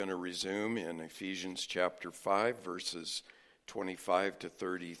Going to resume in Ephesians chapter 5, verses 25 to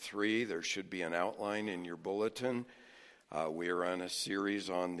 33. There should be an outline in your bulletin. We are on a series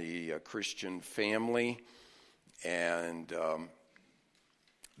on the Christian family, and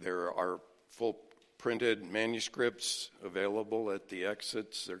there are full printed manuscripts available at the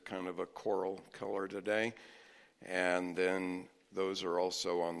exits. They're kind of a coral color today. And then those are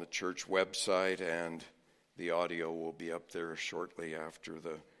also on the church website, and the audio will be up there shortly after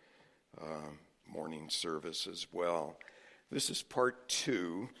the morning service as well. This is part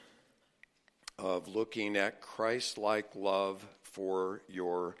 2 of looking at Christlike love for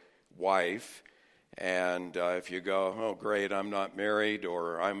your wife. And if you go, oh great, I'm not married,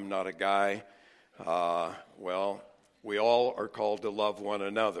 or I'm not a guy, well, we all are called to love one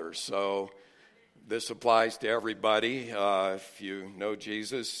another. So this applies to everybody. If you know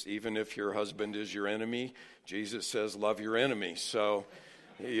Jesus, even if your husband is your enemy, Jesus says love your enemy. So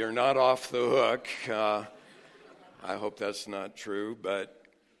you're not off the hook. I hope that's not true, but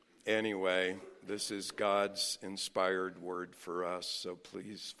anyway, this is God's inspired word for us, so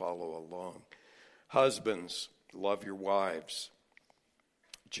please follow along. Husbands, love your wives,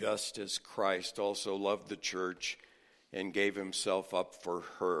 just as Christ also loved the church and gave himself up for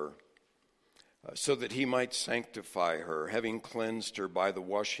her, so that he might sanctify her, having cleansed her by the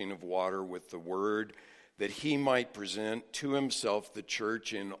washing of water with the word, that he might present to himself the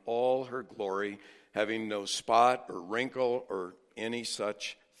church in all her glory, having no spot or wrinkle or any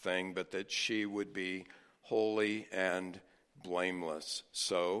such thing, but that she would be holy and blameless.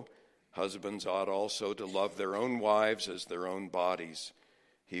 So husbands ought also to love their own wives as their own bodies.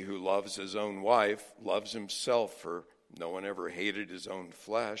 He who loves his own wife loves himself, for no one ever hated his own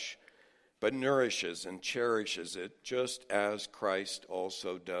flesh, but nourishes and cherishes it, just as Christ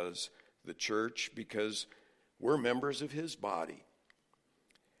also does the church, because we're members of his body.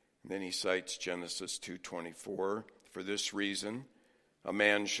 And then he cites Genesis 2:24. For this reason, a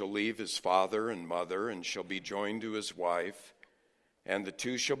man shall leave his father and mother and shall be joined to his wife, and the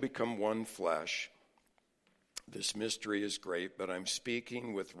two shall become one flesh. This mystery is great, but I'm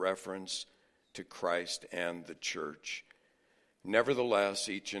speaking with reference to Christ and the church. Nevertheless,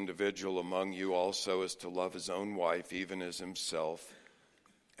 each individual among you also is to love his own wife, even as himself,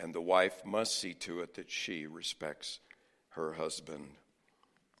 and the wife must see to it that she respects her husband.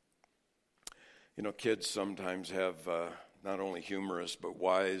 You know, kids sometimes have not only humorous but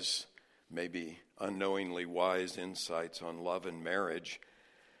wise, maybe unknowingly wise insights on love and marriage.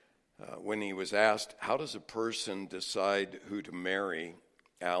 When he was asked, how does a person decide who to marry,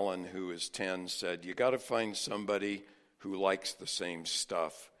 Alan, who is 10, said, you got to find somebody who likes the same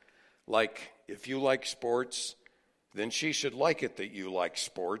stuff. Like, if you like sports, then she should like it that you like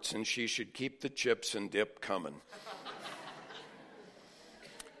sports, and she should keep the chips and dip coming.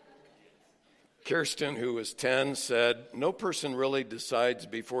 Kirsten, who was 10, said, no person really decides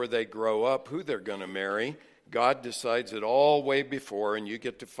before they grow up who they're going to marry. God decides it all way before, and you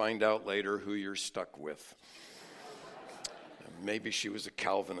get to find out later who you're stuck with. Maybe she was a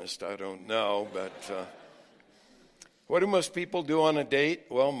Calvinist, I don't know, but what do most people do on a date?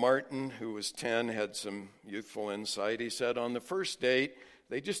 Well, Martin, who was 10, had some youthful insight. He said on the first date,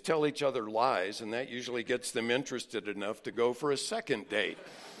 they just tell each other lies, and that usually gets them interested enough to go for a second date.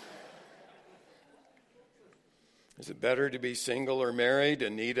 Is it better to be single or married?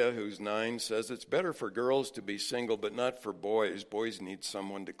 Anita, who's 9, says it's better for girls to be single, but not for boys. Boys need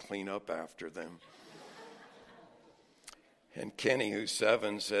someone to clean up after them. And Kenny, who's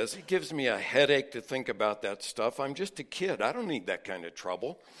 7, says, it gives me a headache to think about that stuff. I'm just a kid. I don't need that kind of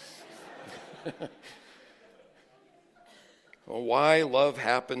trouble. Well, why love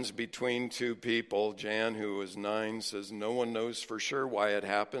happens between two people? Jan, who was 9, says, no one knows for sure why it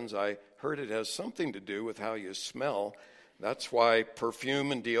happens. I heard it has something to do with how you smell. That's why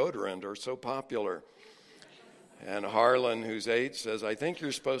perfume and deodorant are so popular. And Harlan, who's 8, says, I think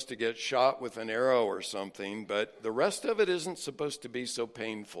you're supposed to get shot with an arrow or something, but the rest of it isn't supposed to be so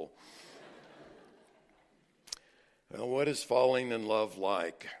painful. Well, what is falling in love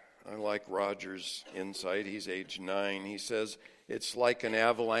like? I like Roger's insight. He's age 9. He says, it's like an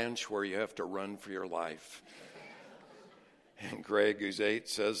avalanche where you have to run for your life. And Greg, who's 8,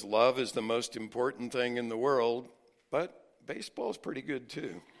 says, love is the most important thing in the world, but baseball's pretty good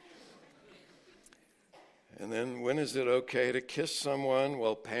too. And then, when is it okay to kiss someone?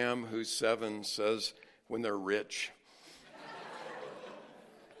 Well, Pam, who's 7, says, when they're rich.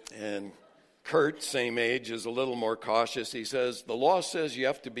 And Kurt, same age, is a little more cautious. He says, the law says you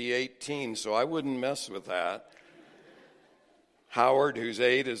have to be 18, so I wouldn't mess with that. Howard, who's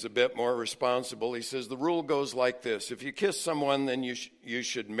 8, is a bit more responsible. He says, the rule goes like this. If you kiss someone, then you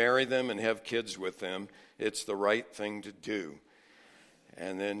should marry them and have kids with them. It's the right thing to do.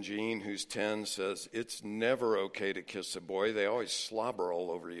 And then Jean, who's 10, says, it's never okay to kiss a boy. They always slobber all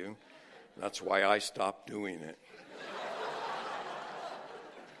over you. That's why I stopped doing it.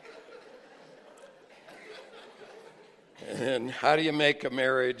 And how do you make a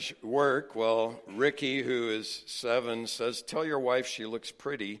marriage work? Well, Ricky, who is 7, says, tell your wife she looks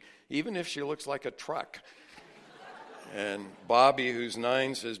pretty, even if she looks like a truck. And Bobby, who's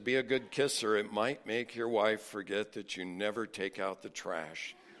 9, says, be a good kisser. It might make your wife forget that you never take out the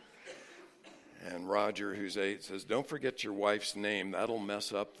trash. And Roger, who's 8, says, don't forget your wife's name. That'll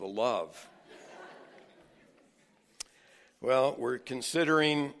mess up the love. Well, we're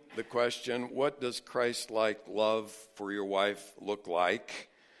considering the question, what does Christ-like love for your wife look like?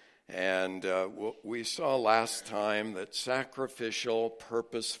 And we saw last time that sacrificial,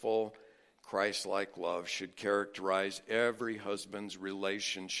 purposeful, Christ-like love should characterize every husband's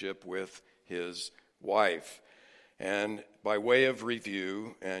relationship with his wife. And by way of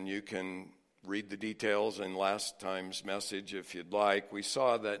review, and you can read the details in last time's message if you'd like, we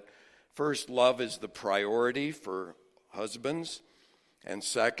saw that first, love is the priority for husbands. And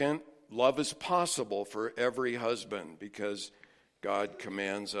second, love is possible for every husband because God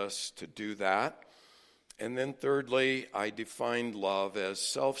commands us to do that. And then thirdly, I defined love as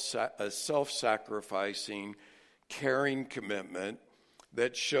self-sacrificing, caring commitment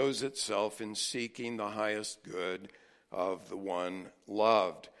that shows itself in seeking the highest good of the one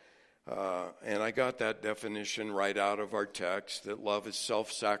loved. And I got that definition right out of our text, that love is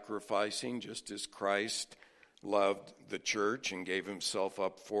self-sacrificing, just as Christ loved the church and gave himself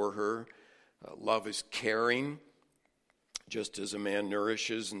up for her. Love is caring, just as a man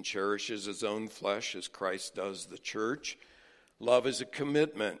nourishes and cherishes his own flesh as Christ does the church. Love is a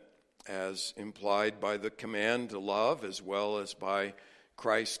commitment, as implied by the command to love, as well as by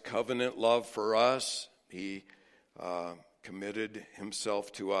Christ's covenant love for us. He committed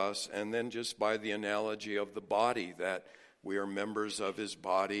himself to us. And then just by the analogy of the body, that we are members of his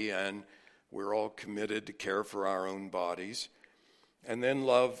body and we're all committed to care for our own bodies. And then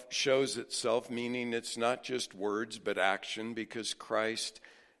love shows itself, meaning it's not just words but action, because Christ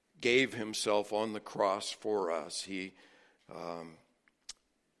gave himself on the cross for us. He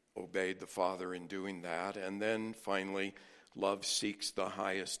obeyed the Father in doing that. And then finally, love seeks the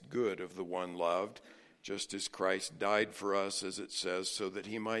highest good of the one loved, just as Christ died for us, as it says, so that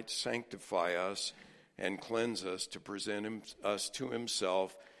he might sanctify us and cleanse us to present us to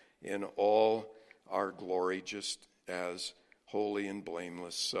himself in all our glory, just as holy and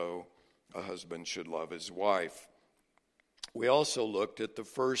blameless, so a husband should love his wife. We also looked at the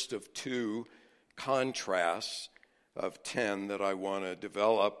first of 2 contrasts of 10 that I want to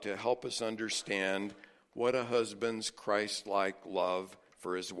develop to help us understand what a husband's Christ-like love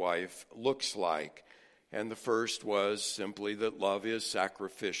for his wife looks like. And the first was simply that love is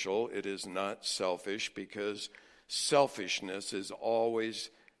sacrificial. It is not selfish, because selfishness is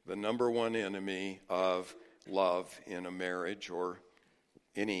always the number one enemy of love in a marriage or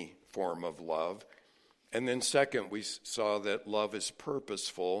any form of love. And then second, we saw that love is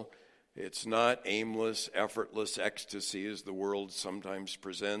purposeful. It's not aimless, effortless ecstasy as the world sometimes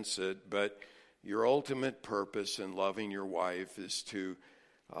presents it, but your ultimate purpose in loving your wife is to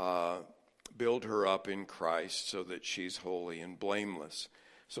build her up in Christ so that she's holy and blameless.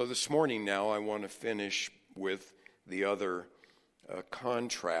 So this morning now I want to finish with the other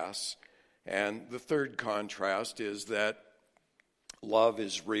contrasts. And the third contrast is that love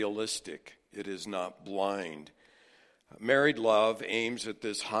is realistic. It is not blind. Married love aims at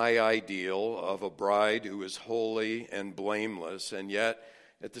this high ideal of a bride who is holy and blameless, and yet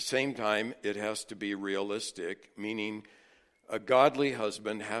at the same time it has to be realistic, meaning a godly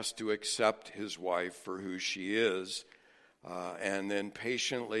husband has to accept his wife for who she is and then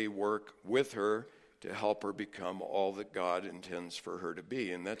patiently work with her to help her become all that God intends for her to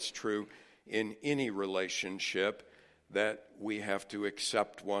be. And that's true in any relationship, that we have to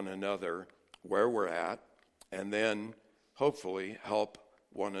accept one another where we're at and then hopefully help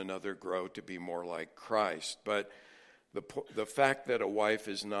one another grow to be more like Christ. But the fact that a wife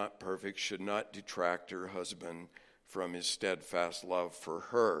is not perfect should not detract her husband from his steadfast love for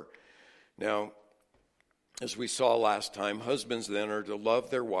her. Now, as we saw last time, husbands then are to love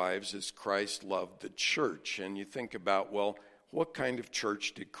their wives as Christ loved the church. And you think about, well, what kind of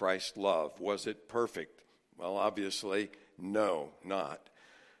church did Christ love? Was it perfect? Well, obviously, no, not.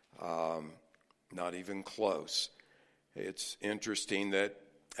 Not even close. It's interesting that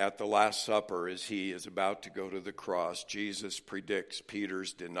At the Last Supper, as he is about to go to the cross, Jesus predicts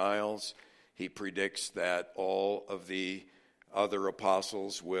Peter's denials. He predicts that all of the other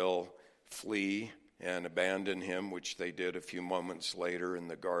apostles will flee and abandon him, which they did a few moments later in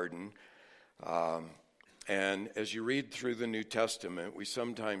the garden. And as you read through the New Testament, we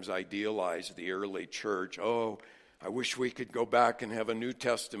sometimes idealize the early church. Oh, I wish we could go back and have a New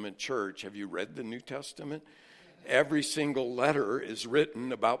Testament church. Have you read the New Testament? Every single letter is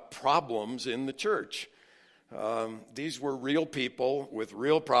written about problems in the church. These were real people with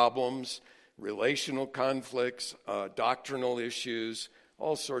real problems, relational conflicts, doctrinal issues,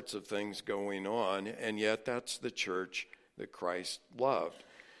 all sorts of things going on, and yet that's the church that Christ loved.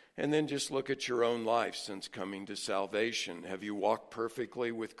 And then just look at your own life since coming to salvation. Have you walked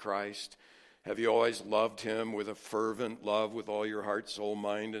perfectly with Christ? Have you always loved him with a fervent love with all your heart, soul,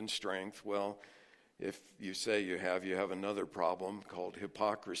 mind, and strength? Well, if you say you have another problem called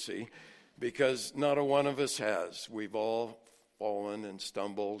hypocrisy, because not a one of us has. We've all fallen and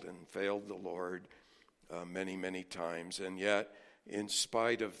stumbled and failed the Lord many, many times. And yet, in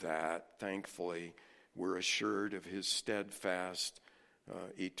spite of that, thankfully, we're assured of his steadfast,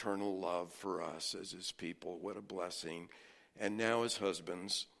 eternal love for us as his people. What a blessing. And now as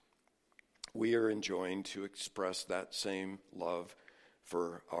husbands, we are enjoined to express that same love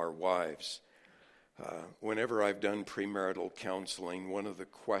for our wives. Whenever I've done premarital counseling, one of the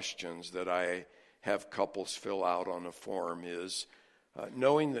questions that I have couples fill out on a form is,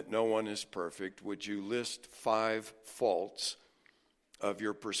 knowing that no one is perfect, would you list 5 faults of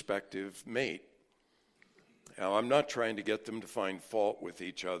your prospective mate? Now, I'm not trying to get them to find fault with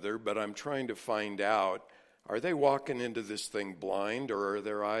each other, but I'm trying to find out, are they walking into this thing blind, or are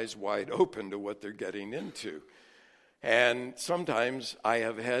their eyes wide open to what they're getting into? And sometimes I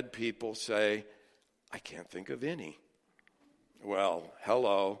have had people say, I can't think of any. Well,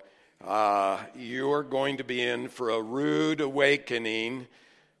 hello. You're going to be in for a rude awakening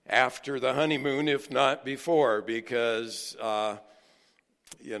after the honeymoon, if not before, because,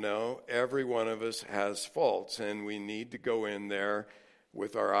 every one of us has faults, and we need to go in there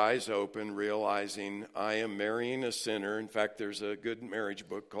with our eyes open, realizing I am marrying a sinner. In fact, there's a good marriage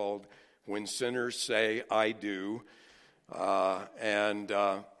book called When Sinners Say, I Do,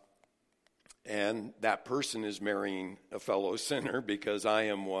 and that person is marrying a fellow sinner because I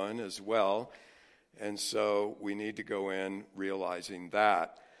am one as well. And so we need to go in realizing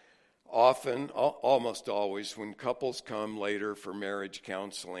that. Often, almost always, when couples come later for marriage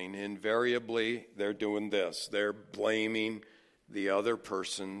counseling, invariably they're doing this. They're blaming the other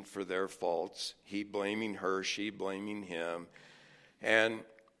person for their faults. He blaming her, she blaming him. And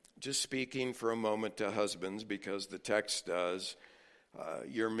just speaking for a moment to husbands, because the text does,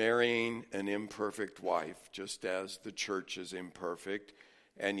 you're marrying an imperfect wife, just as the church is imperfect,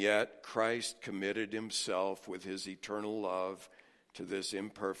 and yet Christ committed himself with his eternal love to this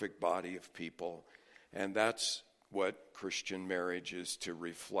imperfect body of people, and that's what Christian marriage is to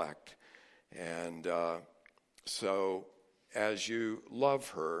reflect. And so as you love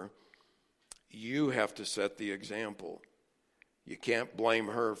her, you have to set the example. You can't blame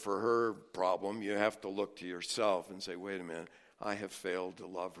her for her problem. You have to look to yourself and say, wait a minute, I have failed to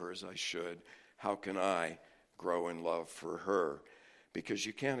love her as I should. How can I grow in love for her? Because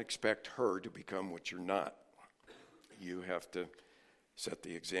you can't expect her to become what you're not. You have to set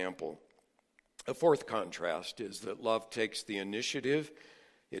the example. A fourth contrast is that love takes the initiative.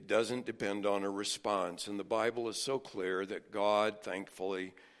 It doesn't depend on a response. And the Bible is so clear that God,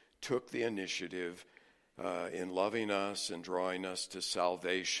 thankfully, took the initiative in loving us and drawing us to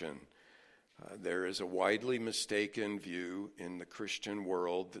salvation. There is a widely mistaken view in the Christian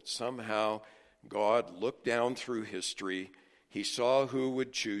world that somehow God looked down through history, he saw who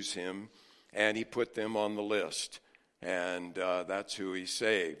would choose him, and he put them on the list. And that's who he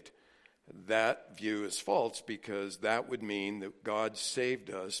saved. That view is false, because that would mean that God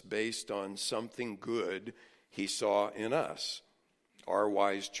saved us based on something good he saw in us, our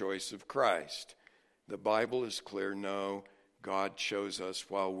wise choice of Christ. The Bible is clear, no, God chose us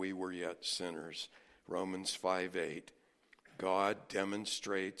while we were yet sinners. Romans 5:8. God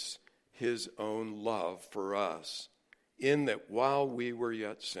demonstrates his own love for us in that while we were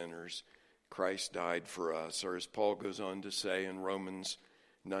yet sinners, Christ died for us. Or as Paul goes on to say in Romans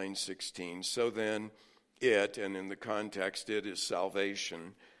 9:16, so then it, and in the context it is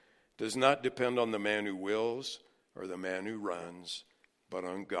salvation, does not depend on the man who wills or the man who runs, but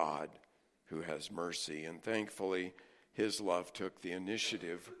on God who has mercy. And thankfully, his love took the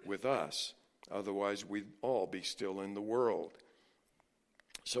initiative with us. Otherwise, we'd all be still in the world.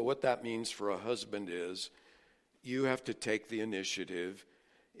 So what that means for a husband is you have to take the initiative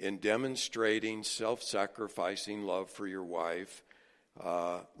in demonstrating self-sacrificing love for your wife,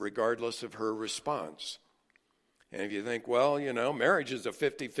 regardless of her response. And if you think, well, marriage is a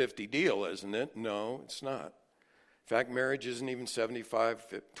 50-50 deal, isn't it? No, it's not. In fact, marriage isn't even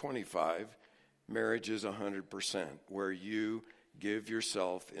 75-25. Marriage is 100%, where you give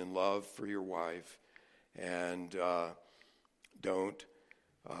yourself in love for your wife and don't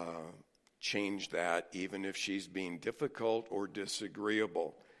change that even if she's being difficult or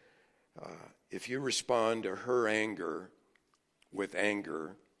disagreeable. If you respond to her anger with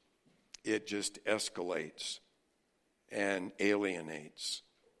anger, it just escalates and alienates.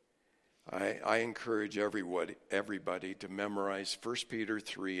 I encourage everybody to memorize 1 Peter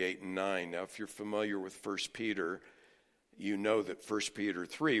 3, 8, and 9. Now, if you're familiar with 1 Peter, you know that 1 Peter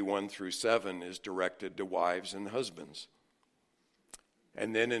 3, 1 through 7 is directed to wives and husbands.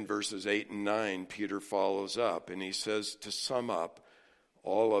 And then in verses 8 and 9, Peter follows up, and he says, to sum up,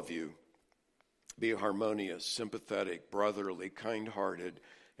 all of you, be harmonious, sympathetic, brotherly, kind-hearted,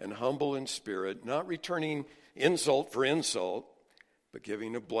 and humble in spirit, not returning insult for insult, but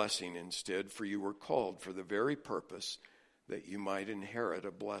giving a blessing instead, for you were called for the very purpose that you might inherit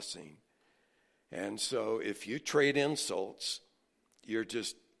a blessing. And so if you trade insults, you're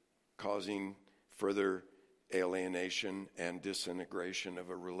just causing further alienation and disintegration of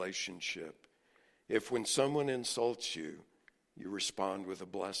a relationship. If when someone insults you, you respond with a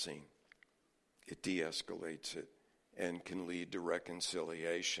blessing, it de-escalates it and can lead to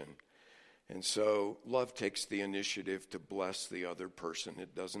reconciliation. And so love takes the initiative to bless the other person.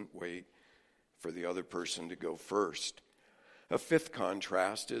 It doesn't wait for the other person to go first. A fifth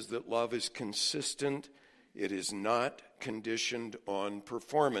contrast is that love is consistent. It is not conditioned on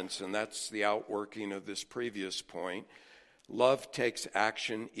performance, and that's the outworking of this previous point. Love takes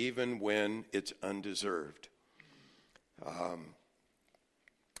action even when it's undeserved.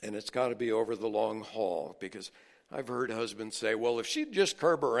 And it's got to be over the long haul, because I've heard husbands say, well, if she'd just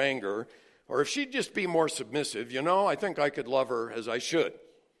curb her anger, or if she'd just be more submissive, I think I could love her as I should.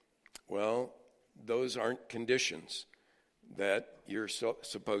 Well, those aren't conditions that you're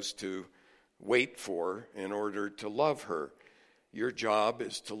supposed to wait for in order to love her. Your job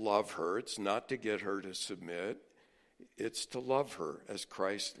is to love her. It's not to get her to submit. It's to love her as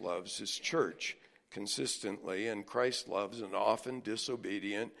Christ loves his church consistently, and Christ loves an often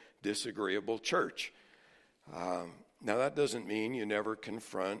disobedient, disagreeable church. Now, that doesn't mean you never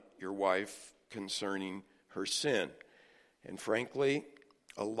confront your wife concerning her sin. And frankly,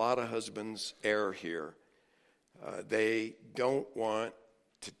 a lot of husbands err here. They don't want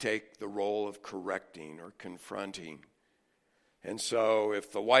to take the role of correcting or confronting. And so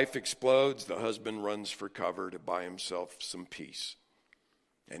if the wife explodes, the husband runs for cover to buy himself some peace.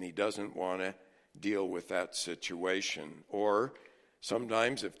 And he doesn't want to deal with that situation. Or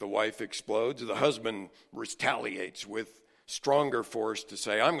sometimes if the wife explodes, the husband retaliates with stronger force to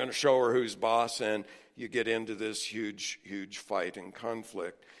say, I'm going to show her who's boss, and you get into this huge fight and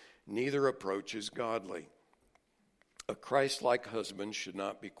conflict. Neither approach is godly. A Christ-like husband should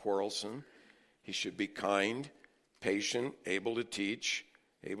not be quarrelsome. He should be kind, patient, able to teach,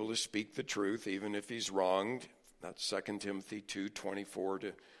 able to speak the truth, even if he's wronged. That's 2 Timothy 2, 24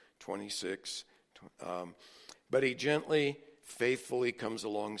 to 26. But he gently, faithfully comes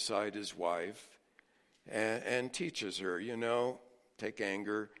alongside his wife and teaches her, take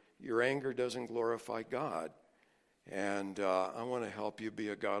anger. Your anger doesn't glorify God. And I want to help you be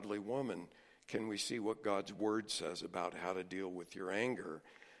a godly woman. Can we see what God's word says about how to deal with your anger?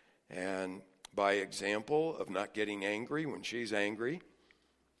 And by example of not getting angry when she's angry,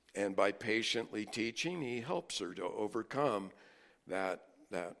 and by patiently teaching, he helps her to overcome that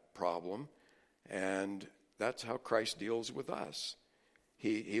problem. And that's how Christ deals with us.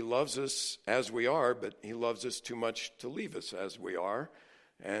 He loves us as we are, but he loves us too much to leave us as we are.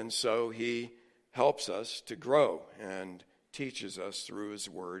 And so he helps us to grow and teaches us through his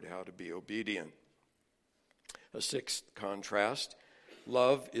word how to be obedient. A sixth contrast,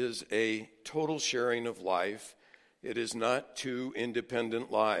 love is a total sharing of life. It is not two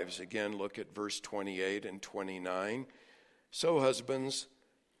independent lives. Again, look at verse 28 and 29. So husbands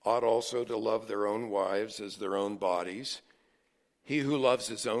ought also to love their own wives as their own bodies. He who loves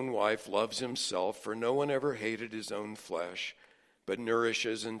his own wife loves himself, for no one ever hated his own flesh, but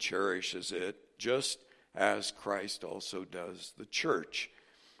nourishes and cherishes it, just as Christ also does the church.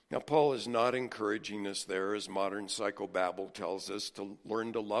 Now, Paul is not encouraging us there, as modern psychobabble tells us, to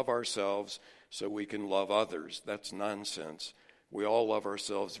learn to love ourselves so we can love others. That's nonsense. We all love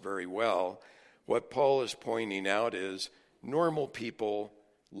ourselves very well. What Paul is pointing out is normal people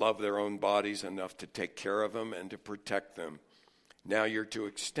love their own bodies enough to take care of them and to protect them. Now you're to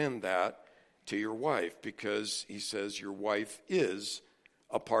extend that to your wife, because he says your wife is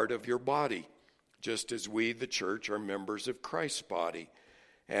a part of your body, just as we, the church, are members of Christ's body.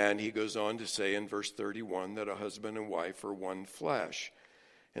 And he goes on to say in verse 31 that a husband and wife are one flesh.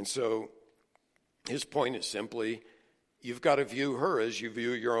 And so his point is simply, you've got to view her as you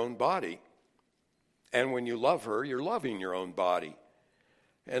view your own body. And when you love her, you're loving your own body.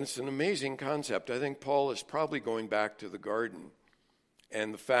 And it's an amazing concept. I think Paul is probably going back to the garden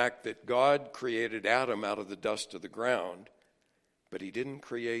and the fact that God created Adam out of the dust of the ground, but he didn't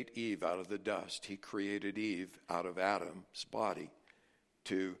create Eve out of the dust. He created Eve out of Adam's body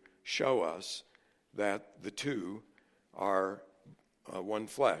to show us that the two are one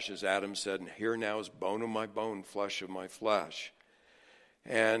flesh. As Adam said, here now is bone of my bone, flesh of my flesh.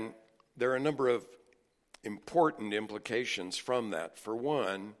 And there are a number of important implications from that. For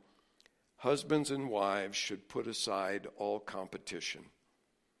one, husbands and wives should put aside all competition.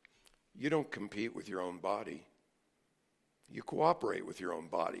 You don't compete with your own body. You cooperate with your own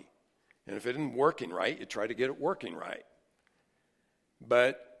body. And if it isn't working right, you try to get it working right.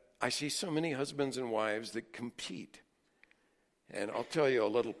 But I see so many husbands and wives that compete. And I'll tell you a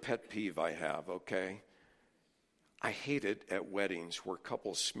little pet peeve I have, okay? I hate it at weddings where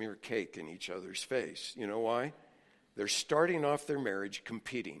couples smear cake in each other's face. You know why? They're starting off their marriage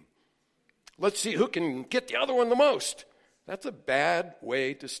competing. Let's see who can get the other one the most. That's a bad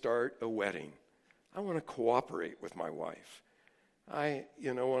way to start a wedding. I want to cooperate with my wife. I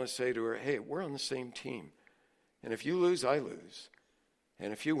want to say to her, hey, we're on the same team. And if you lose, I lose.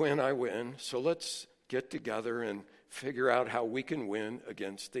 And if you win, I win. So let's get together and figure out how we can win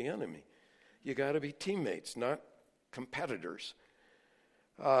against the enemy. You got to be teammates, not competitors.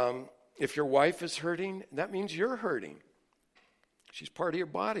 If your wife is hurting, that means you're hurting. She's part of your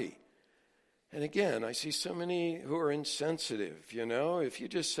body. And again, I see so many who are insensitive, If you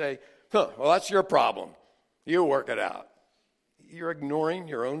just say, well, that's your problem. You work it out. You're ignoring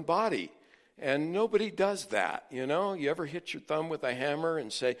your own body. And nobody does that, You ever hit your thumb with a hammer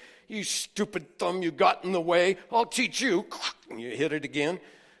and say, you stupid thumb, you got in the way. I'll teach you. And you hit it again.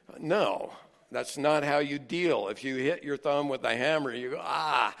 No, that's not how you deal. If you hit your thumb with a hammer, you go,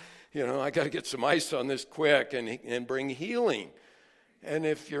 I got to get some ice on this quick and bring healing. And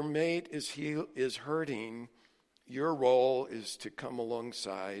if your mate is hurting, your role is to come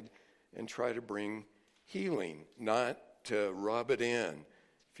alongside and try to bring healing, not to rub it in.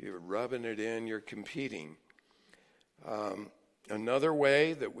 If you're rubbing it in, you're competing. Another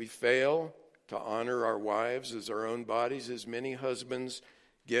way that we fail to honor our wives as our own bodies is many husbands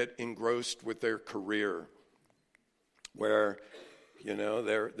get engrossed with their career, where,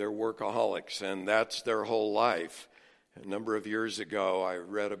 they're workaholics and that's their whole life. A number of years ago, I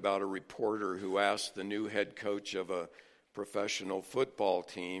read about a reporter who asked the new head coach of a professional football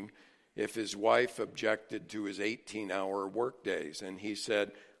team if his wife objected to his 18-hour work days. And he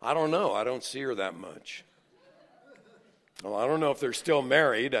said, I don't know. I don't see her that much. Well, I don't know if they're still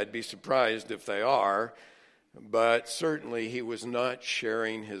married. I'd be surprised if they are. But certainly he was not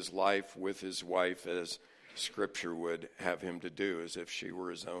sharing his life with his wife as Scripture would have him to do, as if she were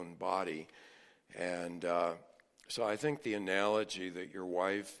his own body. And so I think the analogy that your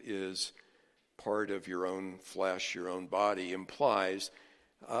wife is part of your own flesh, your own body, implies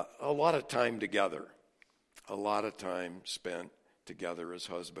a lot of time together, a lot of time spent together as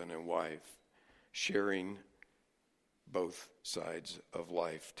husband and wife, sharing both sides of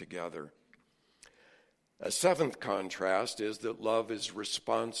life together. A seventh contrast is that love is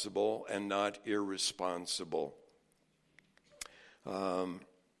responsible and not irresponsible.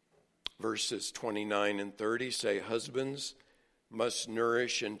 Verses 29 and 30 say, husbands must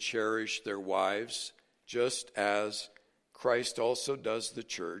nourish and cherish their wives, just as Christ also does the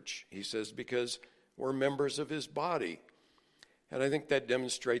church. He says, because we're members of his body. And I think that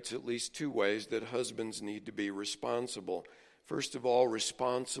demonstrates at least two ways that husbands need to be responsible. First of all,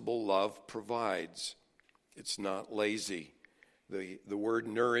 responsible love provides. It's not lazy. The word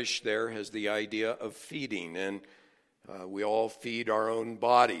nourish there has the idea of feeding, and we all feed our own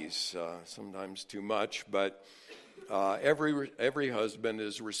bodies, sometimes too much, but every husband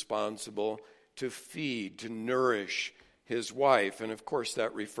is responsible to feed, to nourish his wife. And of course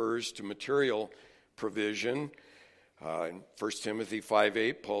that refers to material provision. In 1 Timothy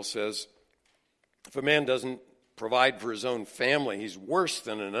 5:8, Paul says, if a man doesn't provide for his own family, he's worse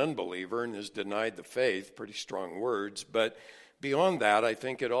than an unbeliever and has denied the faith. Pretty strong words. But beyond that, I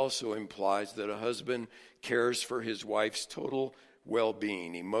think it also implies that a husband cares for his wife's total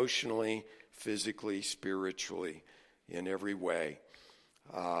well-being, emotionally, physically, spiritually, in every way.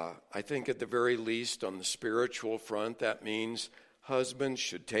 I think at the very least on the spiritual front, that means husbands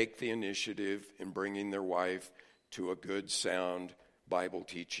should take the initiative in bringing their wife to a good, sound,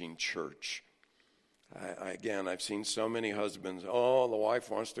 Bible-teaching church. Again, I've seen so many husbands, the wife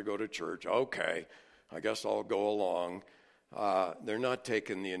wants to go to church. Okay, I guess I'll go along. They're not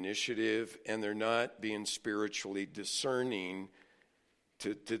taking the initiative, and they're not being spiritually discerning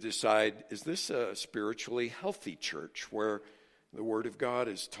to decide, is this a spiritually healthy church where the Word of God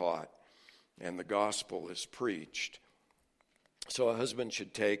is taught and the gospel is preached? So a husband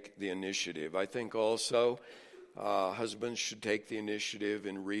should take the initiative. I think also husbands should take the initiative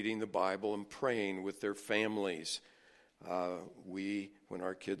in reading the Bible and praying with their families. We, when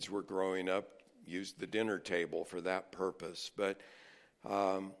our kids were growing up, used the dinner table for that purpose. But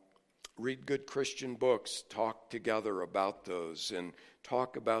read good Christian books, talk together about those, and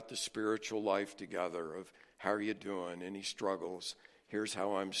talk about the spiritual life together of how are you doing, any struggles, here's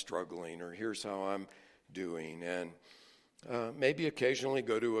how I'm struggling, or here's how I'm doing. And maybe occasionally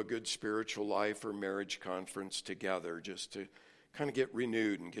go to a good spiritual life or marriage conference together just to kind of get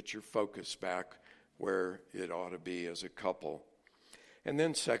renewed and get your focus back where it ought to be as a couple. And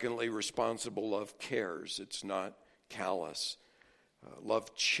then secondly, responsible love cares. It's not callous.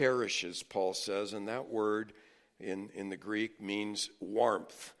 Love cherishes, Paul says, and that word in the Greek means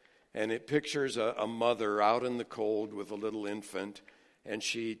warmth. And it pictures a mother out in the cold with a little infant, and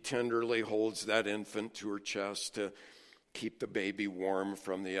she tenderly holds that infant to her chest to keep the baby warm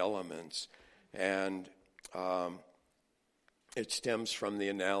from the elements. And it stems from the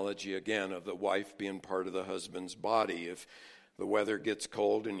analogy, again, of the wife being part of the husband's body. If the weather gets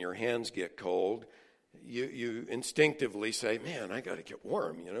cold and your hands get cold, you instinctively say, man, I got to get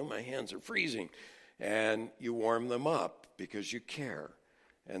warm. My hands are freezing. And you warm them up because you care.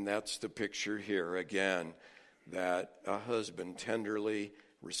 And that's the picture here, again, that a husband tenderly,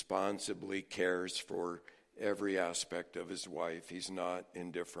 responsibly cares for every aspect of his wife. He's not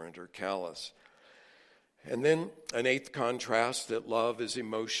indifferent or callous. And then an eighth contrast, that love is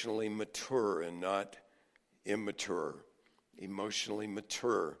emotionally mature and not immature. Emotionally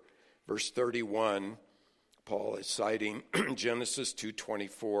mature. Verse 31, Paul is citing Genesis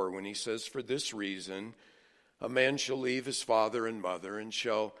 2:24 when he says, for this reason, a man shall leave his father and mother and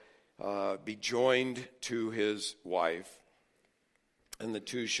shall be joined to his wife, and the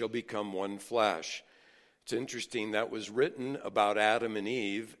two shall become one flesh. It's interesting, that was written about Adam and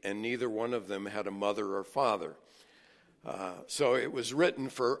Eve, and neither one of them had a mother or father. So it was written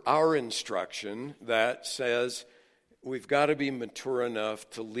for our instruction that says we've got to be mature enough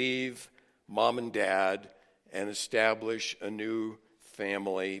to leave mom and dad and establish a new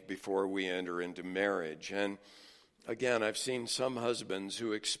family before we enter into marriage. And again, I've seen some husbands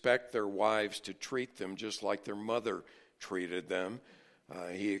who expect their wives to treat them just like their mother treated them.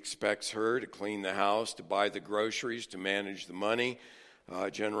 He expects her to clean the house, to buy the groceries, to manage the money,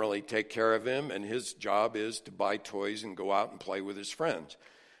 generally take care of him, and his job is to buy toys and go out and play with his friends.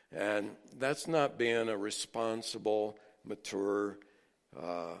 And that's not being a responsible, mature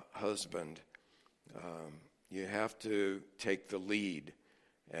husband. You have to take the lead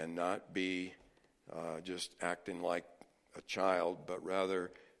and not be just acting like a child, but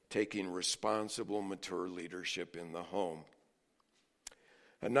rather taking responsible, mature leadership in the home.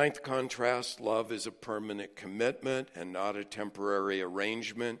 A ninth contrast, love is a permanent commitment and not a temporary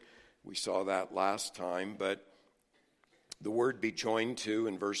arrangement. We saw that last time, but the word be joined to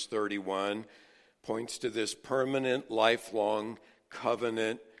in verse 31 points to this permanent, lifelong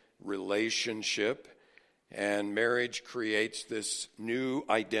covenant relationship, and marriage creates this new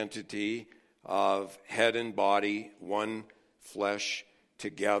identity of head and body, one flesh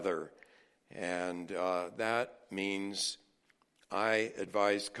together. And that means I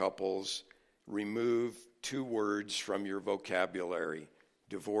advise couples, remove two words from your vocabulary,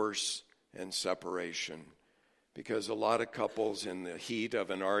 divorce and separation. Because a lot of couples in the heat of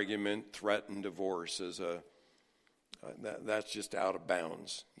an argument threaten divorce as that's just out of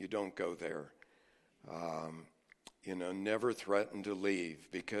bounds. You don't go there. Never threaten to leave,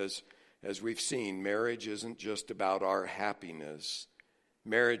 because as we've seen, marriage isn't just about our happiness.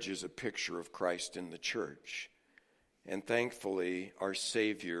 Marriage is a picture of Christ in the church. And thankfully, our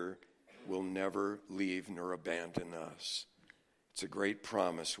Savior will never leave nor abandon us. It's a great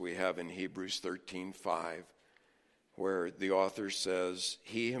promise we have in Hebrews 13:5, where the author says,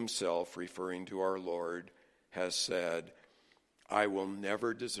 he himself, referring to our Lord, has said, I will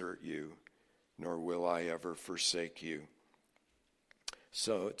never desert you, nor will I ever forsake you.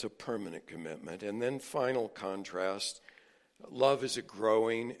 So it's a permanent commitment. And then final contrast, love is a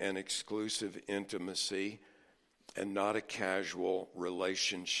growing and exclusive intimacy and not a casual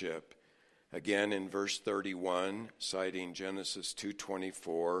relationship. Again, in verse 31, citing Genesis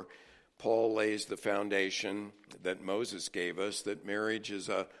 2:24, Paul lays the foundation that Moses gave us, that marriage is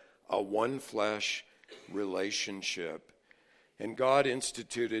a one-flesh relationship. And God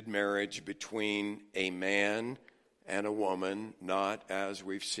instituted marriage between a man and a woman, not, as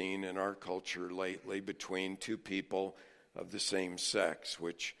we've seen in our culture lately, between two people of the same sex,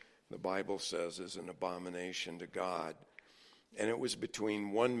 which the Bible says is an abomination to God. And it was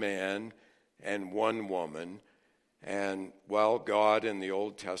between one man and one woman. And while God in the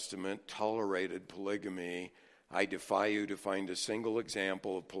Old Testament tolerated polygamy, I defy you to find a single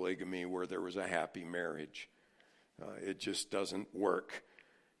example of polygamy where there was a happy marriage. It just doesn't work.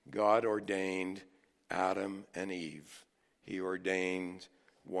 God ordained Adam and Eve. He ordained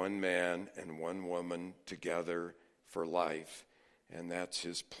one man and one woman together for life, and that's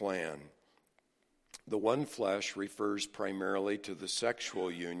his plan. The one flesh refers primarily to the sexual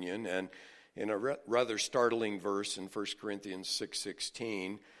union, and in a rather startling verse in 1 Corinthians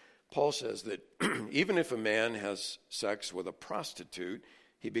 6:16, Paul says that even if a man has sex with a prostitute,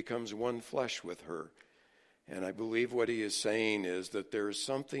 he becomes one flesh with her. And I believe what he is saying is that there is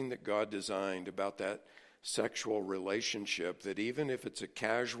something that God designed about that sexual relationship, that even if it's a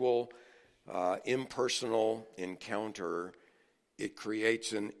casual, impersonal encounter, it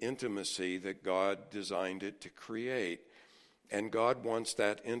creates an intimacy that God designed it to create. And God wants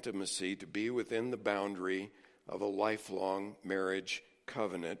that intimacy to be within the boundary of a lifelong marriage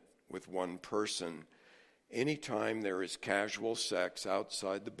covenant with one person. Anytime there is casual sex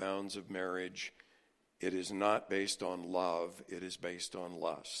outside the bounds of marriage, it is not based on love, it is based on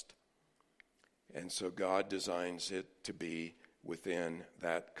lust. And so God designs it to be within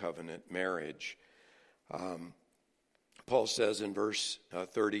that covenant marriage. Paul says in verse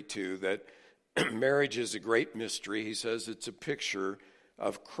 32 that marriage is a great mystery. He says it's a picture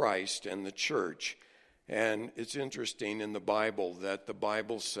of Christ and the church. And it's interesting in the Bible that the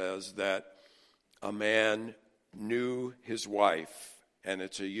Bible says that a man knew his wife, and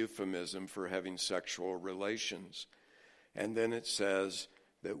it's a euphemism for having sexual relations. And then it says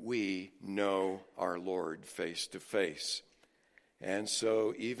that we know our Lord face to face. And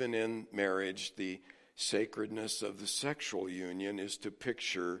so even in marriage, the sacredness of the sexual union is to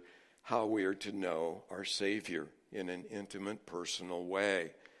picture how we are to know our Savior in an intimate, personal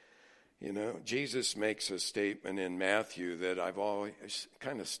way. You know, Jesus makes a statement in Matthew that I've always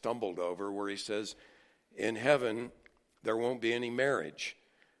kind of stumbled over, where he says, in heaven, there won't be any marriage.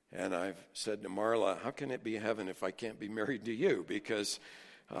 And I've said to Marla, how can it be heaven if I can't be married to you? Because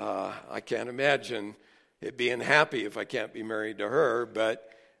I can't imagine it being happy if I can't be married to her. But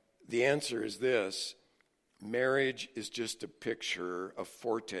the answer is this: marriage is just a picture, a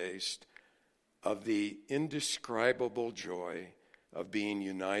foretaste of the indescribable joy of being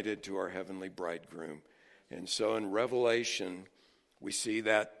united to our heavenly bridegroom. And so in Revelation, we see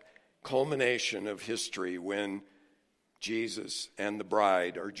that culmination of history when Jesus and the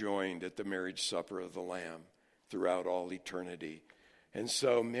bride are joined at the marriage supper of the Lamb throughout all eternity. And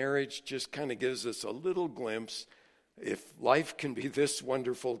so marriage just kind of gives us a little glimpse. If life can be this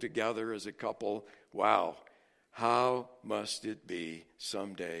wonderful together as a couple, wow, how must it be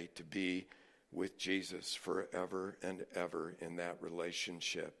someday to be with Jesus forever and ever in that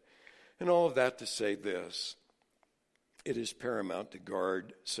relationship? And all of that to say this: it is paramount to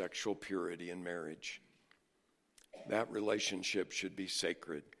guard sexual purity in marriage. That relationship should be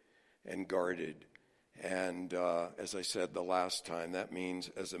sacred and guarded. And as I said the last time, that means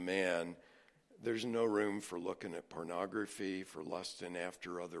as a man, there's no room for looking at pornography, for lusting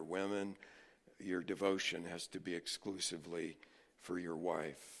after other women. Your devotion has to be exclusively for your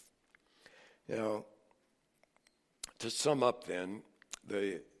wife. Now, to sum up then,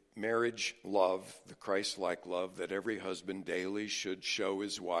 the marriage love, the Christlike love that every husband daily should show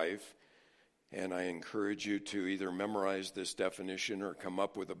his wife, and I encourage you to either memorize this definition or come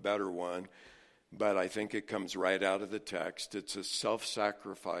up with a better one, but I think it comes right out of the text. It's a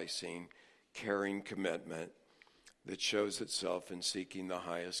self-sacrificing, caring commitment that shows itself in seeking the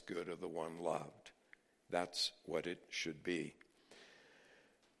highest good of the one loved. That's what it should be.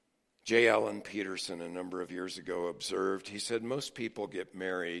 J. Allen Peterson, a number of years ago, observed, he said, most people get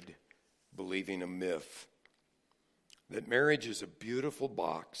married believing a myth, that marriage is a beautiful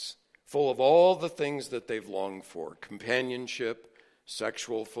box full of all the things that they've longed for: companionship,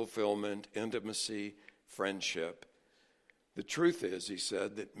 sexual fulfillment, intimacy, friendship. The truth is, he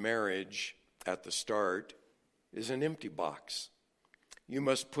said, that marriage at the start is an empty box. You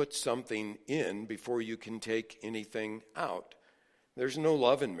must put something in before you can take anything out. There's no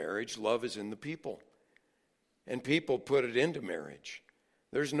love in marriage. Love is in the people. And people put it into marriage.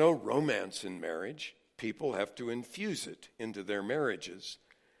 There's no romance in marriage. People have to infuse it into their marriages.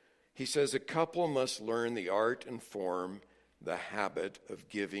 He says a couple must learn the art and form, the habit of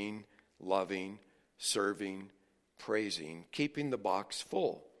giving, loving, serving, praising, keeping the box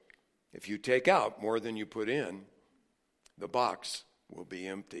full. If you take out more than you put in, the box will be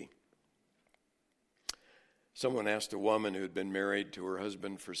empty. Someone asked a woman who had been married to her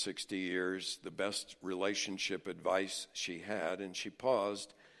husband for 60 years the best relationship advice she had, and she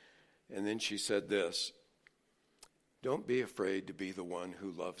paused, and then she said this: "Don't be afraid to be the one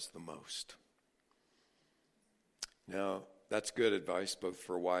who loves the most." Now, that's good advice both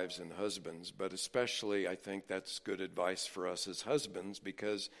for wives and husbands, but especially I think that's good advice for us as husbands,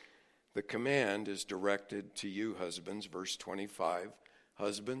 because the command is directed to you husbands. Verse 25,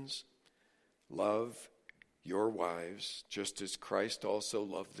 husbands, love your wives just as Christ also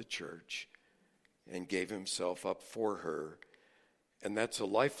loved the church and gave himself up for her. And that's a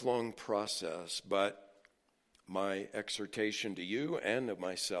lifelong process, but my exhortation to you and to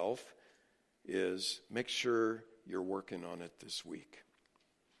myself is make sure you're working on it this week.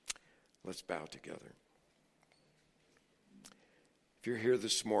 Let's bow together. If you're here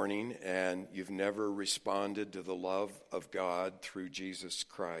this morning and you've never responded to the love of God through Jesus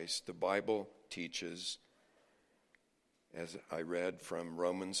Christ, the Bible teaches, as I read from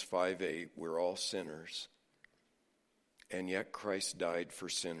Romans 5:8, we're all sinners, and yet Christ died for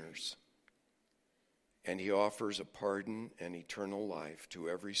sinners. And he offers a pardon and eternal life to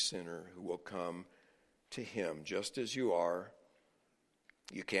every sinner who will come to him just as you are.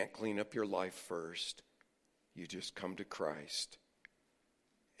 You can't clean up your life first. You just come to Christ.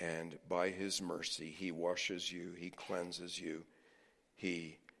 And by his mercy, he washes you, he cleanses you,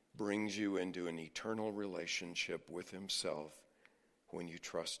 he brings you into an eternal relationship with himself when you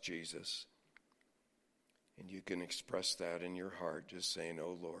trust Jesus. And you can express that in your heart, just saying,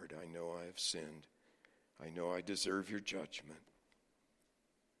 "Oh Lord, I know I have sinned. I know I deserve your judgment.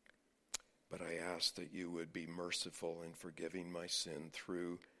 But I ask that you would be merciful in forgiving my sin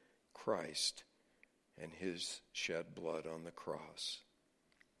through Christ and his shed blood on the cross."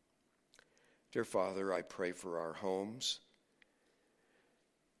 Dear Father, I pray for our homes,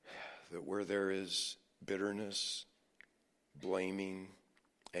 that where there is bitterness, blaming,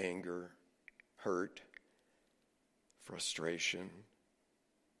 anger, hurt, frustration,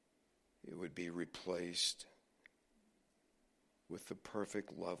 it would be replaced with the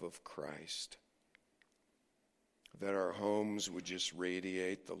perfect love of Christ. That our homes would just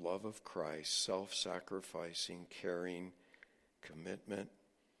radiate the love of Christ, self-sacrificing, caring, commitment,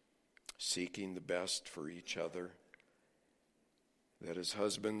 seeking the best for each other. That as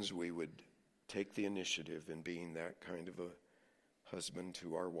husbands we would take the initiative in being that kind of a husband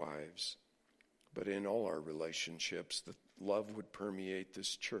to our wives. But in all our relationships, that love would permeate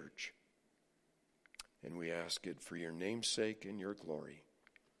this church. And we ask it for your name's sake and your glory.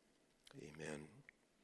 Amen.